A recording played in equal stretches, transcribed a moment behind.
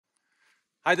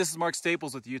Hi, this is Mark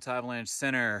Staples with the Utah Avalanche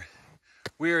Center.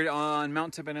 We're on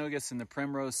Mt Timpanogos in the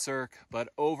Primrose Cirque, but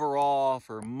overall,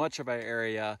 for much of our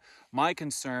area, my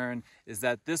concern is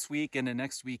that this weekend and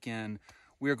next weekend,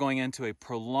 we are going into a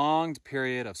prolonged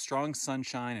period of strong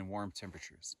sunshine and warm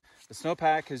temperatures. The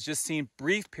snowpack has just seen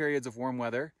brief periods of warm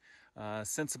weather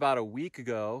since about a week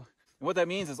ago. And what that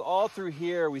means is all through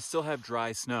here, we still have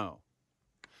dry snow.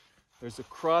 There's a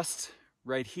crust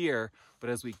right here,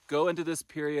 but as we go into this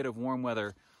period of warm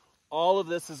weather, all of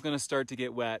this is going to start to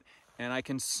get wet, and I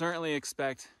can certainly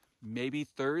expect maybe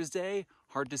Thursday,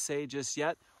 hard to say just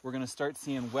yet, we're going to start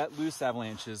seeing wet, loose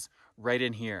avalanches right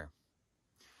in here.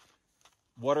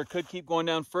 Water could keep going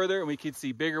down further and we could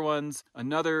see bigger ones.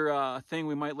 Another thing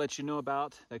we might let you know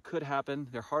about that could happen,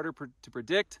 they're harder to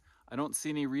predict. I don't see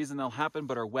any reason they'll happen,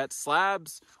 but are wet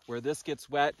slabs where this gets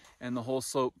wet and the whole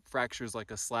slope fractures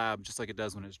like a slab, just like it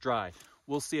does when it's dry.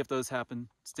 We'll see if those happen.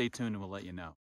 Stay tuned and we'll let you know.